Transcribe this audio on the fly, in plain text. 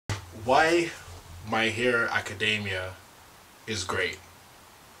why My Hero Academia is great.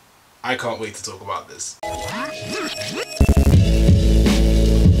 I can't wait to talk about this.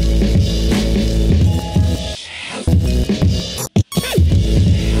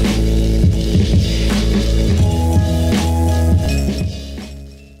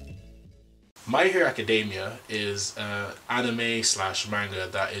 My Hero Academia is an anime slash manga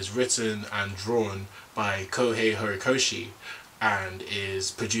that is written and drawn by Kohei Horikoshi and is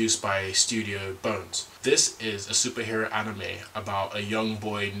produced by Studio Bones. This is a superhero anime about a young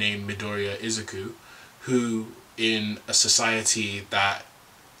boy named Midoriya Izuku who, in a society that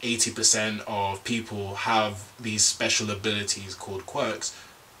 80% of people have these special abilities called quirks,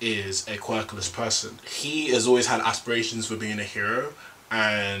 is a quirkless person. He has always had aspirations for being a hero,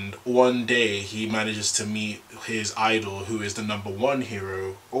 and one day he manages to meet his idol, who is the #1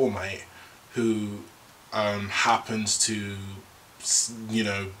 hero, All Might, who happens to, you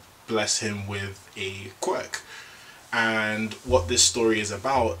know, bless him with a quirk. And what this story is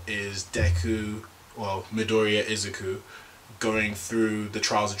about is Deku, well, Midoriya Izuku, going through the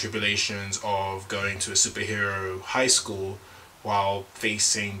trials and tribulations of going to a superhero high school while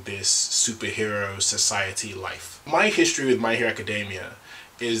facing this superhero society life. My history with My Hero Academia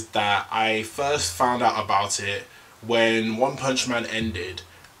is that I first found out about it when One Punch Man ended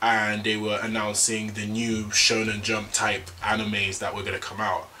and they were announcing the new Shonen Jump type animes that were going to come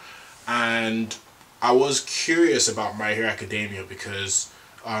out. And I was curious about My Hero Academia because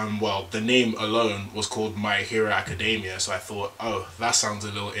well, the name alone was called My Hero Academia, so I thought, oh, that sounds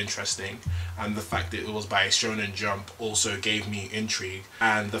a little interesting. And the fact that it was by Shonen Jump also gave me intrigue.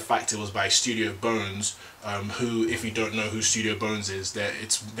 And the fact it was by Studio Bones, who, if you don't know who Studio Bones is,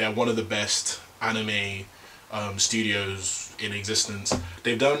 they're one of the best anime studios in existence.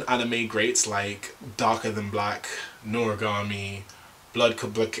 They've done anime greats like Darker Than Black, Noragami,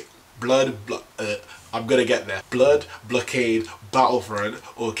 I'm gonna get there. Blood Blockade Battlefront,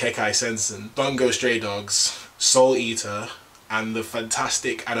 or Kekai Sensen, Bungo Stray Dogs, Soul Eater, and the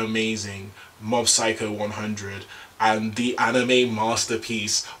fantastic and amazing Mob Psycho 100, and the anime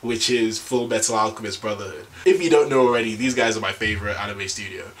masterpiece, which is Full Metal Alchemist Brotherhood. If you don't know already, these guys are my favorite anime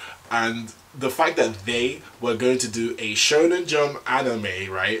studio. And the fact that they were going to do a Shonen Jump anime,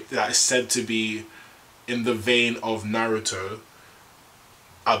 right, that is said to be in the vein of Naruto,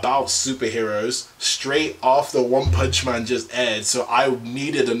 about superheroes, straight after One Punch Man just aired, so I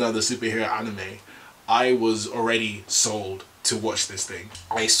needed another superhero anime, I was already sold to watch this thing.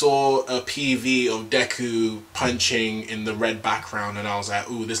 I saw a PV of Deku punching in the red background and I was like,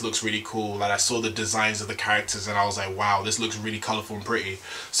 ooh, this looks really cool. Like, I saw the designs of the characters and I was like, wow, this looks really colourful and pretty.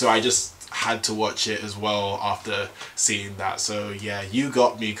 So I just had to watch it as well after seeing that. So yeah, you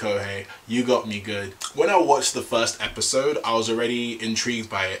got me, Kohei, you got me good. When I watched the first episode, I was already intrigued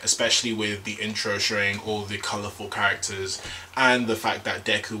by it, especially with the intro showing all the colourful characters and the fact that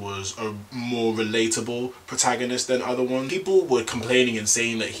Deku was a more relatable protagonist than other ones. People were complaining and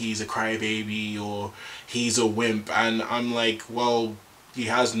saying that he's a crybaby or he's a wimp, and I'm like, well, he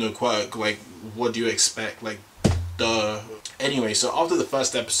has no quirk, like, what do you expect? Like, duh. Anyway, so after the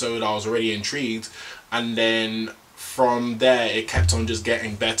first episode I was already intrigued, and then from there it kept on just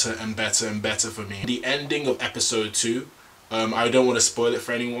getting better and better and better for me. The ending of episode 2, I don't want to spoil it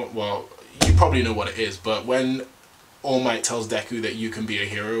for anyone, well, you probably know what it is, but when All Might tells Deku that you can be a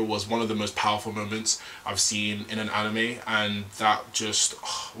hero was one of the most powerful moments I've seen in an anime, and that just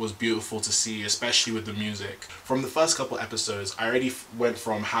was beautiful to see, especially with the music. From the first couple episodes, I already went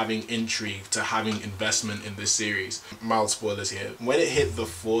from having intrigue to having investment in this series. Mild spoilers here. When it hit the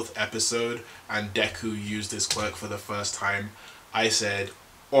 4th episode and Deku used his quirk for the first time, I said,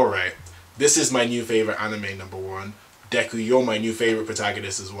 alright, this is my new favorite anime, #1. Deku, you're my new favorite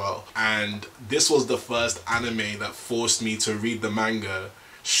protagonist as well. And this was the first anime that forced me to read the manga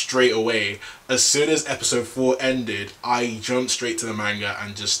straight away. As soon as episode 4 ended, I jumped straight to the manga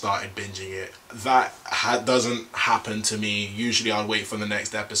and just started binging it. That doesn't happen to me. Usually I'll wait for the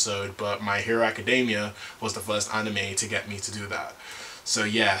next episode, but My Hero Academia was the first anime to get me to do that. So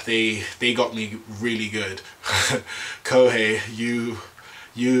yeah, they got me really good. Kohei,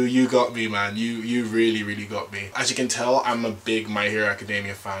 you got me, man. You really got me. As you can tell, I'm a big My Hero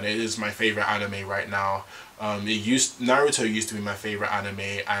Academia fan. It is my favorite anime right now. Naruto used to be my favorite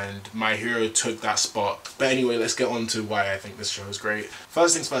anime, and My Hero took that spot. But anyway, let's get on to why I think this show is great.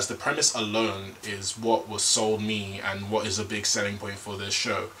 First things first, the premise alone is what was sold me and what is a big selling point for this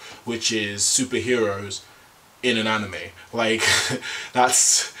show, which is superheroes in an anime. Like,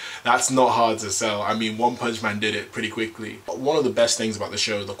 that's That's not hard to sell. I mean, One Punch Man did it pretty quickly. One of the best things about the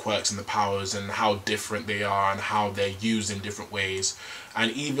show, the quirks and the powers and how different they are and how they're used in different ways.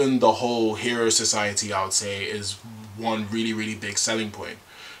 And even the whole hero society, I would say, is one really, really big selling point.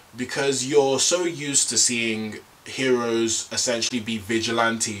 Because you're so used to seeing heroes essentially be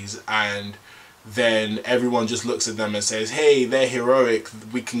vigilantes, and then everyone just looks at them and says, hey, they're heroic,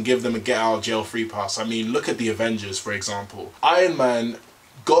 we can give them a get out of jail free pass. I mean, look at the Avengers, for example. Iron Man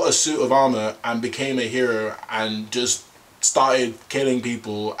got a suit of armor and became a hero and just started killing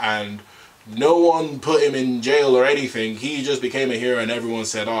people, and no one put him in jail or anything. He just became a hero and everyone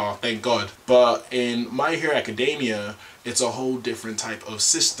said, oh, thank God. But in My Hero Academia, it's a whole different type of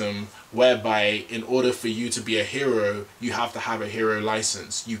system whereby in order for you to be a hero, you have to have a hero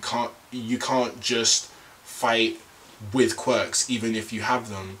license. You can't just fight with quirks even if you have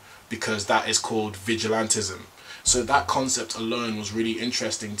them, because that is called vigilantism. So that concept alone was really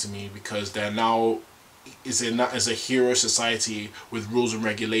interesting to me, because they're now is in that as a hero society with rules and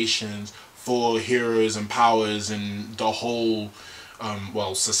regulations for heroes and powers and the whole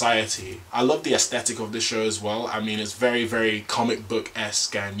well, society. I love the aesthetic of the show as well. I mean, it's very, very comic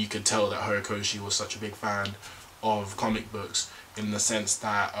book-esque, and you could tell that Horikoshi was such a big fan of comic books, in the sense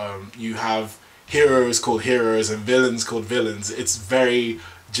that you have heroes called heroes and villains called villains. It's very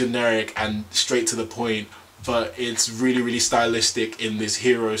generic and straight to the point, but it's really, really stylistic in this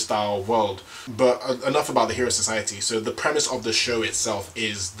hero style world. But enough about the Hero Society. So the premise of the show itself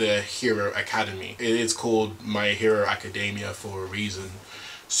is the Hero Academy. It is called My Hero Academia for a reason.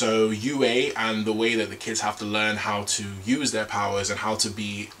 So UA and the way that the kids have to learn how to use their powers and how to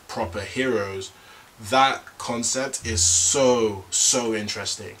be proper heroes, that concept is so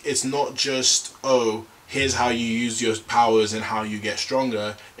interesting. It's not just, oh, here's how you use your powers and how you get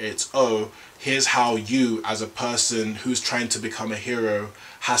stronger. It's, oh, here's how you, as a person who's trying to become a hero,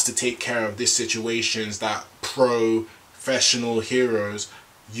 has to take care of these situations that professional heroes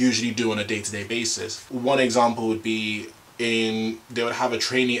usually do on a day-to-day basis. One example would be they would have a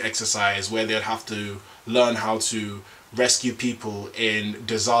training exercise where they'd have to learn how to rescue people in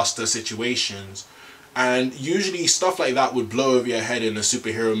disaster situations. And usually stuff like that would blow over your head in a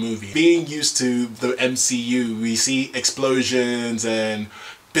superhero movie. Being used to the MCU, we see explosions and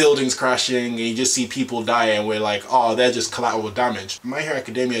buildings crashing, and you just see people die, and we're like, oh, they're just collateral damage. My Hero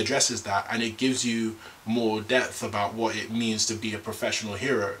Academia addresses that, and it gives you more depth about what it means to be a professional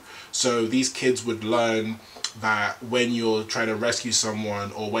hero. So these kids would learn that when you're trying to rescue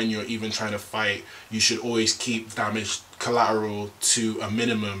someone, or when you're even trying to fight, you should always keep damage collateral to a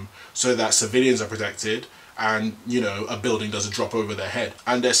minimum so that civilians are protected and, you know, a building doesn't drop over their head.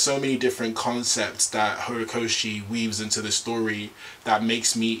 And there's so many different concepts that Horikoshi weaves into the story that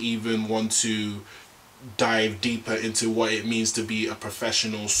makes me even want to dive deeper into what it means to be a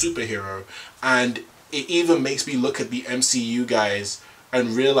professional superhero. And it even makes me look at the MCU guys and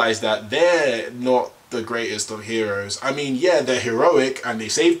realize that they're not the greatest of heroes. I mean, yeah, they're heroic and they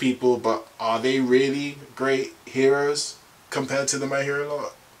save people, but are they really great heroes compared to the My Hero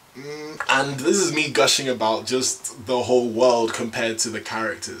lot? And this is me gushing about just the whole world compared to the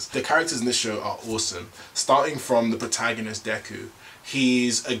characters. The characters in this show are awesome. Starting from the protagonist, Deku.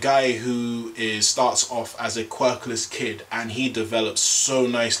 He's a guy who starts off as a quirkless kid, and he develops so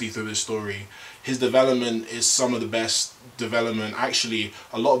nicely through the story. His development is some of the best development. Actually,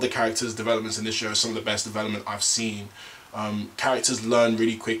 a lot of the characters' developments in this show are some of the best development I've seen. Characters learn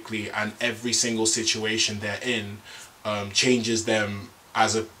really quickly, and every single situation they're in changes them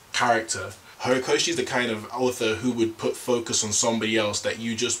as a character. Horikoshi is the kind of author who would put focus on somebody else that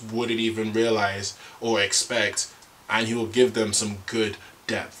you just wouldn't even realize or expect, and he will give them some good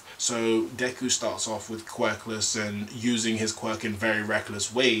depth. So Deku starts off with quirkless and using his quirk in very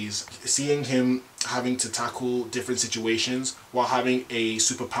reckless ways. Seeing him having to tackle different situations while having a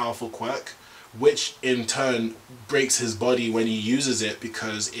super powerful quirk, which in turn breaks his body when he uses it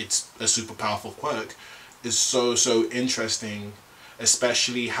because it's a super powerful quirk, is so interesting.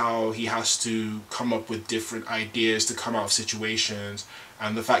 Especially how he has to come up with different ideas to come out of situations,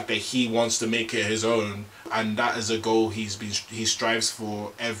 and the fact that he wants to make it his own, and that is a goal he strives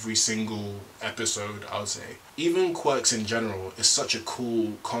for every single episode, I would say. Even quirks in general is such a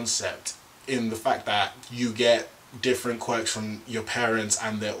cool concept, in the fact that you get different quirks from your parents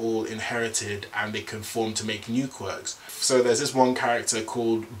and they're all inherited and they conform to make new quirks. So there's this one character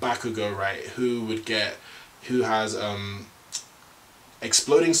called Bakugo, right, who has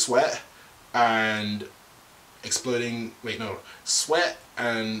exploding sweat and sweat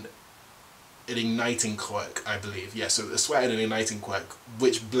and an igniting quirk, I believe. Yeah, so the sweat and an igniting quirk,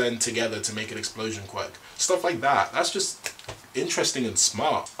 which blend together to make an explosion quirk. Stuff like that. That's just interesting and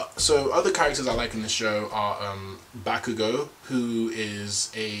smart. So other characters I like in the show are Bakugo, who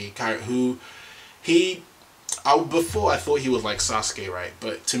is a character who before I thought he was like Sasuke, right?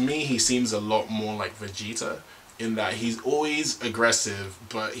 But to me he seems a lot more like Vegeta in that he's always aggressive,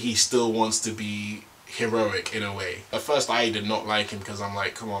 but he still wants to be heroic in a way. At first I did not like him because I'm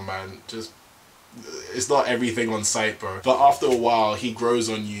like, come on man, just it's not everything on sight, bro. But after a while he grows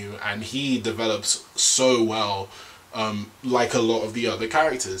on you and he develops so well, like a lot of the other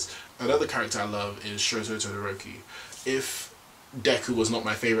characters. Another character I love is Shoto Todoroki. If Deku was not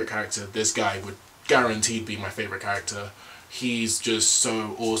my favorite character, this guy would guaranteed be my favorite character. He's just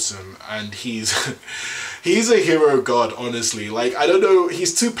so awesome, and he's he's a hero god, honestly. Like, I don't know,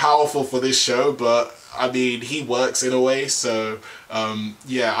 he's too powerful for this show, but I mean, he works in a way. So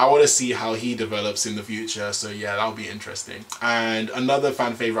yeah, I want to see how he develops in the future. So yeah, that'll be interesting. And another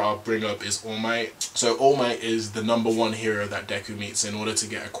fan favorite I'll bring up is All Might. So All Might is the #1 hero that Deku meets in order to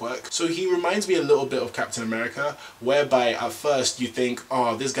get a quirk. So he reminds me a little bit of Captain America, whereby at first you think,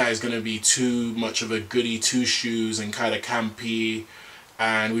 oh, this guy is going to be too much of a goody two-shoes and kind of campy,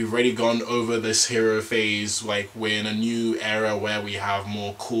 and we've already gone over this hero phase. Like, we're in a new era where we have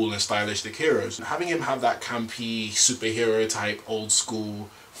more cool and stylistic heroes. Having him have that campy superhero type old school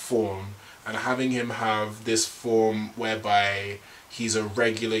form, and having him have this form whereby he's a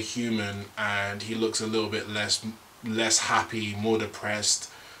regular human and he looks a little bit less happy, more depressed,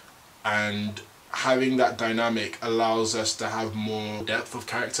 and having that dynamic allows us to have more depth of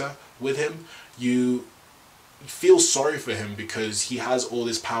character with him. You feel sorry for him because he has all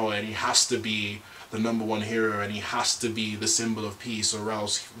this power and he has to be the #1 hero and he has to be the symbol of peace, or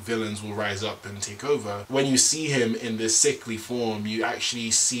else villains will rise up and take over. When you see him in this sickly form, you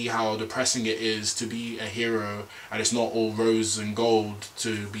actually see how depressing it is to be a hero, and it's not all rose and gold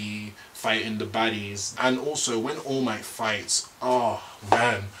to be fighting the baddies. And also when All Might fights, oh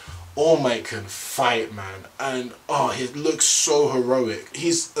man, All Might can fight, man, and oh, he looks so heroic.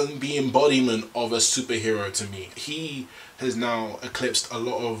 He's the embodiment of a superhero to me. He has now eclipsed a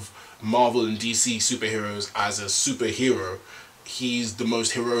lot of Marvel and DC superheroes as a superhero. He's the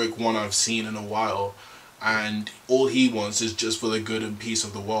most heroic one I've seen in a while, and all he wants is just for the good and peace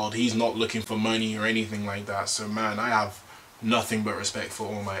of the world. He's not looking for money or anything like that. So man, I have nothing but respect for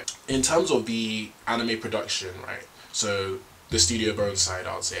All Might. In terms of the anime production, right, so the Studio Bones side,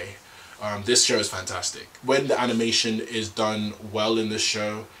 I'll say, this show is fantastic. When the animation is done well in this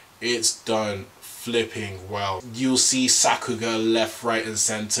show, it's done flipping well. You'll see Sakuga left, right and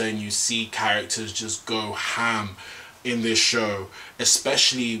center, and you see characters just go ham in this show,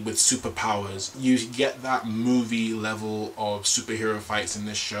 especially with superpowers. You get that movie level of superhero fights in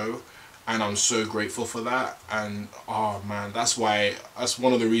this show, and I'm so grateful for that. And oh man, that's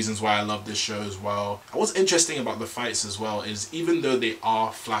one of the reasons why I love this show as well. And what's interesting about the fights as well is, even though they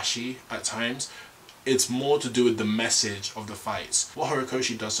are flashy at times, it's more to do with the message of the fights. What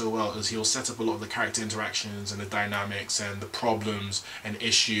Horikoshi does so well is he'll set up a lot of the character interactions and the dynamics and the problems and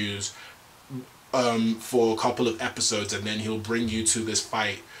issues for a couple of episodes, and then he'll bring you to this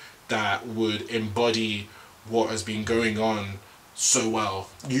fight that would embody what has been going on so well.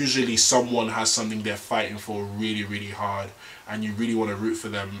 Usually someone has something they're fighting for really, really hard, and you really want to root for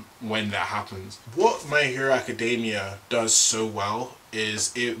them when that happens. What My Hero Academia does so well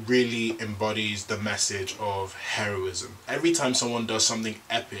is it really embodies the message of heroism. Every time someone does something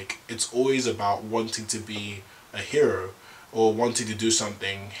epic, it's always about wanting to be a hero or wanting to do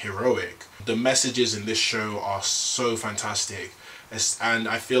something heroic. The messages in this show are so fantastic, and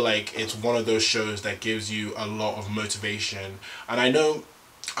I feel like it's one of those shows that gives you a lot of motivation. And I know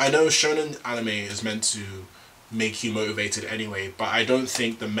shonen anime is meant to make you motivated anyway, but I don't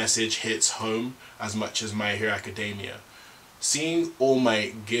think the message hits home as much as My Hero Academia. Seeing All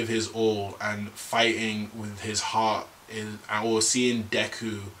Might give his all and fighting with his heart, or seeing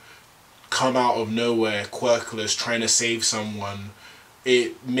Deku come out of nowhere quirkless trying to save someone,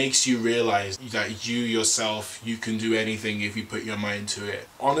 it makes you realize that you yourself, you can do anything if you put your mind to it.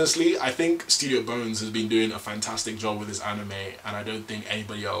 Honestly, I think Studio Bones has been doing a fantastic job with this anime, and I don't think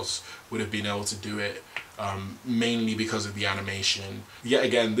anybody else would have been able to do it, mainly because of the animation. Yet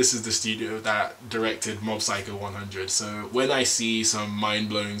again, this is the studio that directed Mob Psycho 100, so when I see some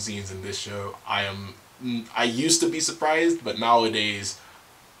mind-blowing scenes in this show, I used to be surprised, but nowadays,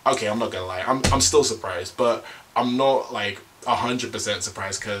 okay, I'm not gonna lie, I'm still surprised, but I'm not like 100%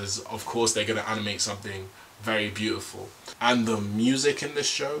 surprised, because of course they're gonna animate something very beautiful. And the music in this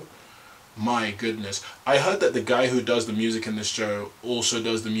show, my goodness. I heard that the guy who does the music in this show also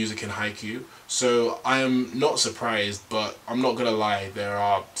does the music in Haikyuu, so I am not surprised, but I'm not gonna lie, there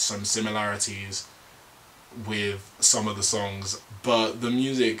are some similarities with some of the songs, but the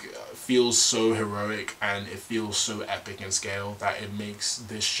music feels so heroic and it feels so epic in scale that it makes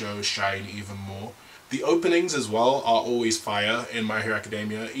this show shine even more. The openings as well are always fire in My Hero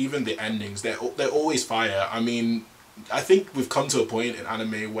Academia. Even the endings, they're always fire. I mean, I think we've come to a point in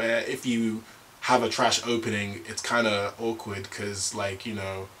anime where if you have a trash opening, it's kind of awkward because, like, you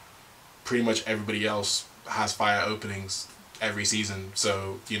know, pretty much everybody else has fire openings every season,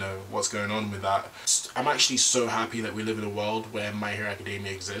 so you know what's going on with that. I'm actually so happy that we live in a world where My Hero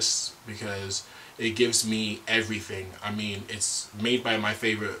Academia exists, because it gives me everything. I mean, it's made by my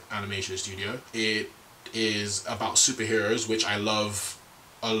favorite animation studio. It is about superheroes, which I love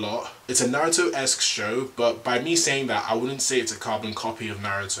a lot. It's a Naruto-esque show, but by me saying that, I wouldn't say it's a carbon copy of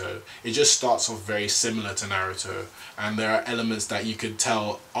Naruto. It just starts off very similar to Naruto, and there are elements that you could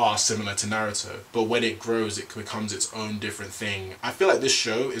tell are similar to Naruto, but when it grows, it becomes its own different thing. I feel like this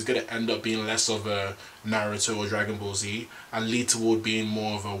show is going to end up being less of a Naruto or Dragon Ball Z and lead toward being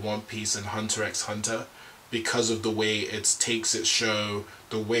more of a One Piece and Hunter x Hunter, because of the way it takes its show,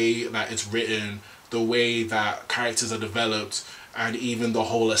 the way that it's written, the way that characters are developed, and even the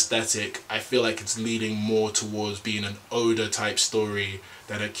whole aesthetic. I feel like it's leading more towards being an Oda type story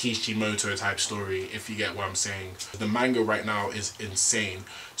than a Kishimoto type story, if you get what I'm saying. The manga right now is insane,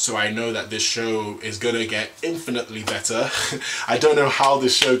 so I know that this show is gonna get infinitely better. I don't know how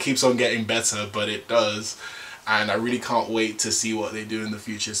this show keeps on getting better, but it does, and I really can't wait to see what they do in the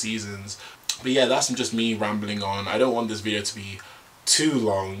future seasons. But yeah, that's just me rambling on. I don't want this video to be too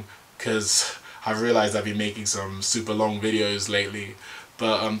long, because I've realized I've been making some super long videos lately.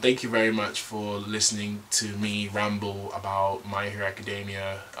 But thank you very much for listening to me ramble about My Hero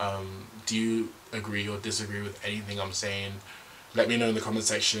Academia. Do you agree or disagree with anything I'm saying? Let me know in the comment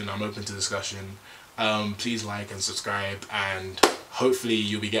section. I'm open to discussion. Please like and subscribe, and hopefully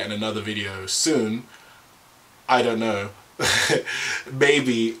you'll be getting another video soon. I don't know.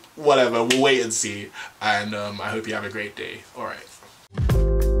 Maybe, whatever, we'll wait and see. And I hope you have a great day. Alright.